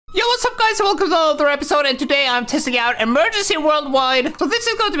guys? Welcome to another episode, and today I'm testing out Emergency Worldwide. So this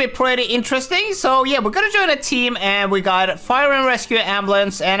is going to be pretty interesting. So yeah, we're gonna join a team, and we got fire and rescue,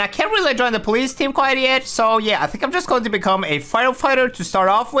 ambulance, and I can't really join the police team quite yet. So yeah, I think I'm just going to become a firefighter to start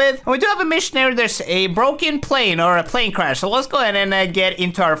off with. And we do have a missionary. There's a broken plane or a plane crash. So let's go ahead and get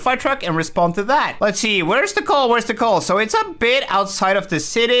into our fire truck and respond to that. Let's see, where's the call? Where's the call? So it's a bit outside of the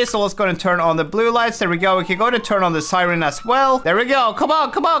city. So let's go and turn on the blue lights. There we go. We can go to turn on the siren as well. There we go. Come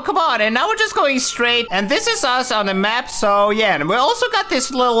on, come on, come on. And now we're just going straight. And this is us on the map. So yeah, and we also got this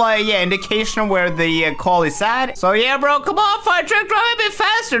little indication where the call is at. So yeah, bro, come on, fire truck, drive a bit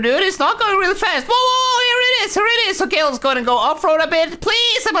faster, dude. It's not going really fast. Whoa, whoa, whoa, here it is, here it is. Okay, let's go ahead and go off-road a bit.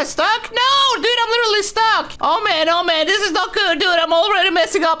 Please, am I stuck? No, dude, I'm literally stuck. Oh man, this is not good, dude. I'm already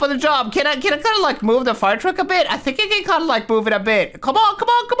messing up on the job. Can I kind of like move the fire truck a bit? I think I can kind of like move it a bit. Come on, come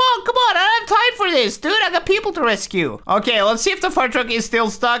on, come on, come on. I don't have time for this, dude. I got people to rescue. Okay, let's see if the fire truck is still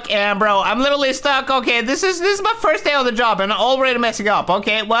stuck. And bro, I'm literally stuck. Okay, this is my first day on the job, and I'm already messing up.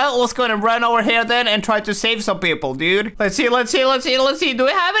 Okay, well, let's go ahead and run over here then and try to save some people, dude. Let's see. Do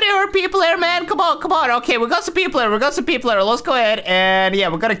we have any hurt people here, man? Come on, come on. Okay, we got some people here. Let's go ahead and yeah,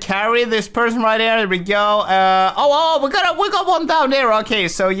 we're gonna carry this person right there. There we go. We got one down there. Okay,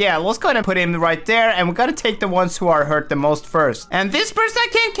 so yeah, let's go ahead and put him right there, and we gotta take the ones who are hurt the most first. And this person I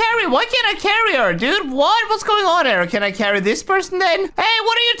can't carry. Why can't I carry her, dude? What's going on here? Can I carry this person then? Hey,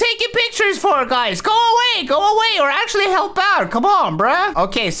 what are you taking pictures for, guys? Go away, or actually help out. Come on, bruh.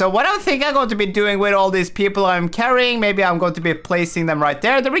 Okay, so what I think I'm going to be doing with all these people I'm carrying, maybe I'm going to be placing them right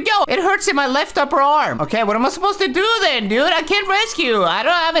there. There we go. It hurts in my left upper arm. Okay, what am I supposed to do then, dude? I can't rescue. I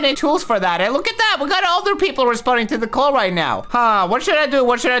don't have any tools for that. And look at that. We got other people responding to the call right now. What should I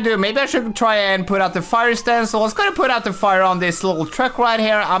do? Maybe I should try and put out the fire stand. So let's go and put out the fire on this little truck right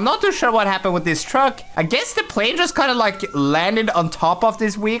here. I'm not too sure what happened with this truck. I guess the plane just kind of like landed on top of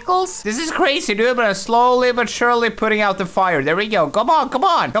these vehicles. This is crazy, dude, but I'm slowly but surely putting out the fire. There we go. Come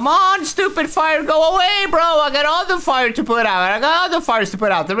on, stupid fire, go away, bro. I got all the fire to put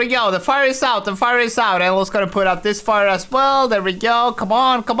out. There we go. The fire is out. And let's go to put out this fire as well. There we go. Come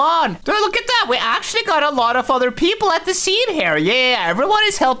on. Dude, look at that. We actually got a lot of other people at the scene here. Yeah, everyone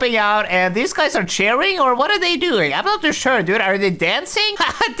is helping out, and these guys are cheering, or what are they doing? I'm not too sure, dude. Are they dancing?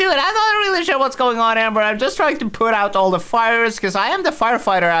 Dude, I'm not really sure what's going on, Amber. I'm just trying to put out all the fires, because I am the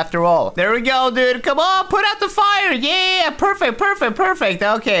firefighter after all. There we go, dude. Come on, put out the fire. Yeah, perfect.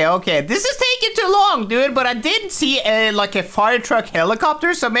 Okay. This is taking too long, dude, but I didn't see a fire truck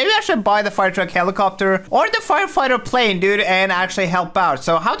helicopter, so maybe I should buy the fire truck helicopter or the firefighter plane, dude, and actually help out.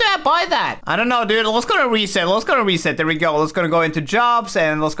 So how do I buy that? I don't know, dude. Let's go to reset. There we go. Let's go into jobs,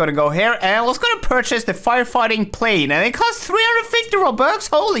 and let's go here, and let's go to purchase the firefighting plane, and it costs 350 Robux.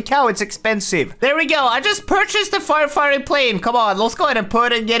 Holy cow, it's expensive. There we go. I just purchased the firefighting plane. Come on, let's go ahead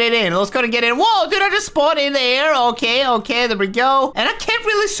and get it in. Whoa, dude, I just spawned in the air. Okay, there we go. And I can't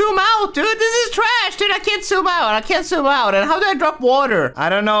really zoom out, dude. This is trash, dude. I can't zoom out. And how do I drop water? I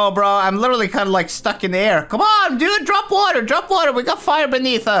don't know, bro. I'm literally kind of like stuck in the air. Come on, dude, drop water. We got fire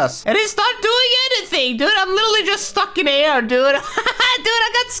beneath us, and it's not doing anything, dude. I'm literally just stuck in the air, dude. Dude,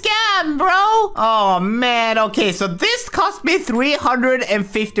 I got scammed, bro. Oh man. Okay, so this cost me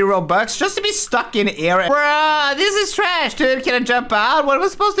 350 Robux just to be stuck in air. Bruh, this is trash, dude. Can I jump out? What am I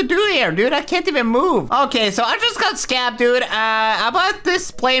supposed to do here, dude? I can't even move. Okay, so I just got scammed, dude. I bought this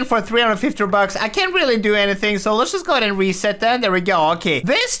plane for 350 Robux. I can't really do anything, so let's just go ahead and reset that. There we go. Okay,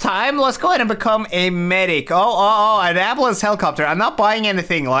 this time let's go ahead and become a medic. An ambulance helicopter. I'm not buying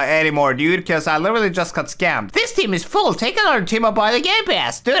anything anymore, dude, because I literally just got scammed. This team is full. Take another team up by the game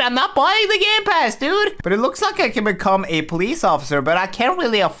pass. Dude, I'm not buying the game pass, dude. But it looks like I can become a police officer, but I can't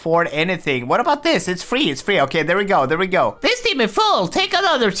really afford anything. What about this? It's free. Okay, there we go. This team is full. Take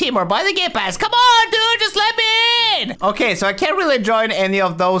another team or buy the game pass. Come on, dude, just let me in. Okay, so I can't really join any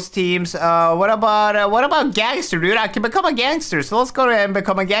of those teams. What about gangster, dude? I can become a gangster. So let's go ahead and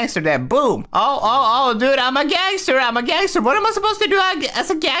become a gangster then. Boom. Oh, dude, I'm a gangster. What am I supposed to do as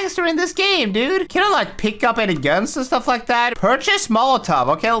a gangster in this game, dude? Can I like pick up any guns and stuff like that? Purchase Molotov.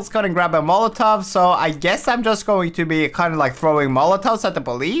 Okay, let's go ahead and grab a Molotov. So I guess I'm just going to be kind of like throwing Molotovs at the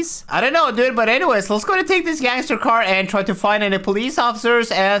police. I don't know, dude, but anyways, let's go ahead and take this gangster car and try to find any police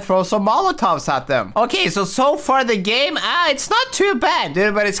officers and throw some Molotovs at them. Okay, so far the game? It's not too bad,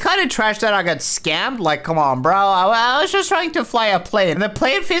 dude, but it's kind of trash that I got scammed. Like, come on, bro. I was just trying to fly a plane. And the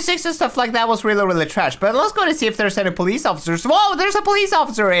plane physics and stuff like that was really, really trash. But let's go to see if there's any police officers. Whoa, there's a police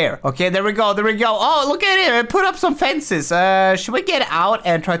officer here. Okay, there we go. There we go. Oh, look at him. I put up some fences. Should we get out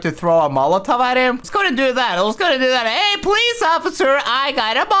and try to throw a Molotov at him? Let's go to do that. Let's go to do that. Hey, police officer, I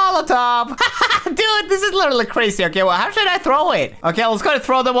got a Molotov. Dude, this is literally crazy. Okay, well, how should I throw it? Okay, let's go to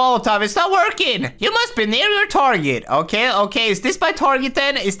throw the Molotov. It's not working. You must be near your target. Okay, is this my target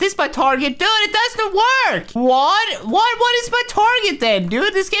then? Is this my target? Dude, it doesn't work. What is my target then?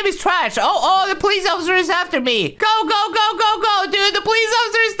 Dude, this game is trash. Oh, the police officer is after me. Go, dude. The police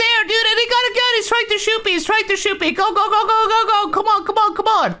officer is there, dude, and he got a gun. He's trying to shoot me. Go. Come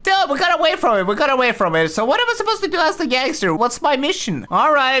on. Dude, we gotta wait from it. So what am I supposed to do as the gangster? What's my mission?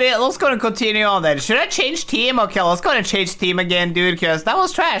 All right, let's go and continue on then. Should I change team? Okay, let's go and change team again, dude, because that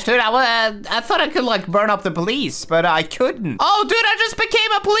was trash, dude. I thought I could, like, burn up the police, but I couldn't. Oh, dude, I just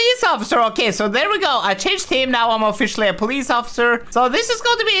became a police officer. Okay, so there we go. I changed team. Now I'm officially a police officer. So this is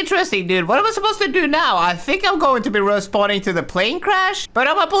going to be interesting, dude. What am I supposed to do now? I think I'm going to be responding to the plane crash, but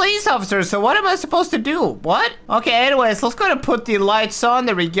I'm a police officer, so what am I supposed to do? What? Okay, anyways, let's go and put the lights on.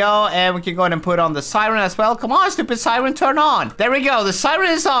 There we go, and we can go ahead and put on the siren as well. Come on, stupid siren, turn on. There we go. The siren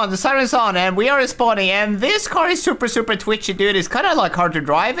is on, and we are responding, and this car is super twitchy, dude. It's kind of like hard to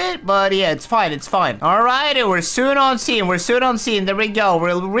drive it, but yeah, it's fine. All right, we're soon on scene. There we go.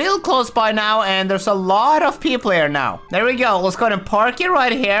 We're real close by now, and there's a lot of people here now. There we go. Let's go ahead and park it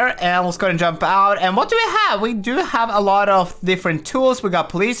right here, and let's go ahead and jump out. And what do we have? We do have a lot of different tools. We got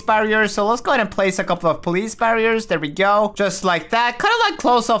police barriers, so let's go ahead and place a couple of police barriers. There we go. Just like that. Kind of like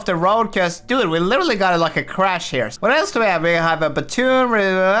close off the road, because, dude, we literally got like a crash here. What else do we have? We have a platoon,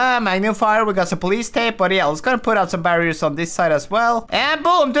 magnifier. We got some police tape, but yeah, let's go and put out some barriers on this side as well. And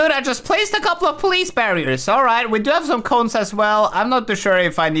boom, dude, I just placed a couple of police barriers. All right, we do have some cones as well. I'm not too sure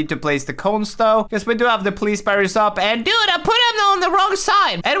if I need to place the cones though, because we do have the police barriers up. And dude, I put them on the wrong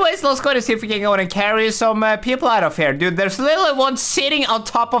side. Anyways, let's go to see if we can go and carry some people out of here. Dude, there's literally one sitting on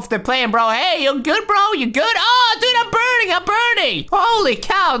top of the plane, bro. Hey, you good, bro? You good? Oh, dude, I'm burning. Holy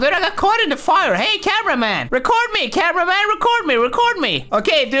cow, dude, I got caught in the fire. Hey, cameraman, record me. Record me.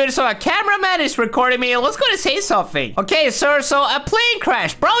 Okay, dude, so a cameraman is recording me. Let's go to say something. Okay, sir, so a plane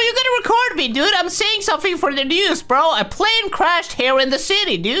crashed. Bro, you gotta record me, dude. I'm saying something for the news, bro. A plane crashed here in the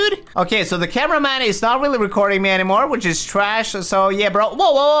city, dude. Okay, so the cameraman is not really recording me anymore, which is trash. So, yeah, bro.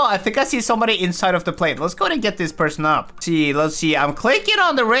 Whoa. I think I see somebody inside of the plane. Let's go and get this person up. Let's see. I'm clicking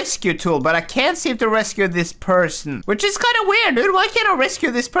on the rescue tool, but I can't seem to rescue this person, which is kind of weird, dude. Why can't I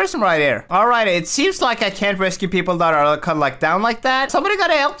rescue this person right here? All right, it seems like I can't rescue people that are kind of like down like that. Somebody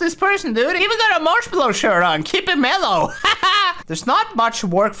gotta help this person, dude. Even got a marshmallow shirt on. Keep it mellow. There's not much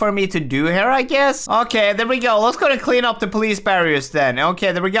work for me to do here, I guess. Okay, there we go. Let's go and clean up the police barriers then.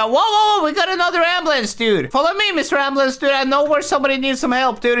 Okay, there we go. Whoa. We got another ambulance, dude. Follow me, Mr. Ambulance, dude. I know where somebody needs some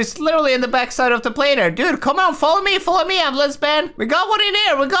help, dude. It's literally in the backside of the plane here. Dude, come on. Follow me, ambulance man. We got one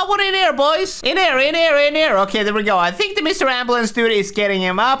in here, boys. In here. Okay, there we go. I think the Mr. Ambulance dude is getting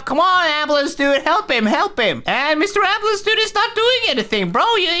him up. Come on, ambulance dude. Help him. And Mr. Ambulance dude is not doing anything,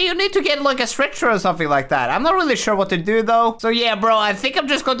 bro. You need to get like a stretcher or something like that. I'm not really sure what to do though. So yeah, bro, I think I'm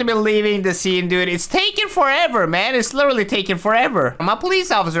just going to be leaving the scene, dude. It's taking forever, man. It's literally taking forever. I'm a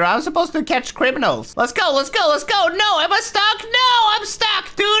police officer. I'm supposed to catch criminals. Let's go. No, am I stuck? No, I'm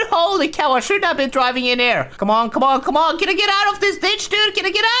stuck, dude. Holy cow, I should not be driving in here. Come on. Can I get out of this ditch, dude? Can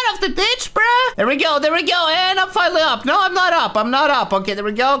I get out of the ditch, bruh? There we go. And I'm finally up. No, I'm not up. Okay, there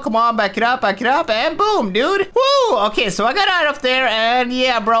we go. Come on, back it up. And boom, dude. Woo! Okay, so I got out of there, and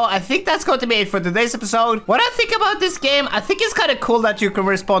yeah, bro, I think that's going to be it for today's episode. What I think about this game, I think it's kind of cool that you can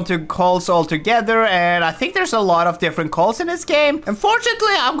respond to calls all together, and I think there's a lot of different calls in this game.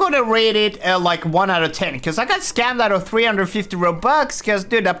 Unfortunately, I'm going to rate it like 1 out of 10, because I got scammed out of 350 Robux, because,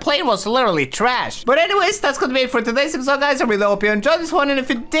 dude, that plane was literally trash. But anyways, that's going to be it for today's episode, guys. I really hope you enjoyed this one, and if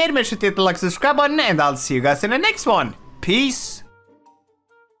you did, make sure to hit the like, subscribe button, and I'll see you guys in the next one. Peace.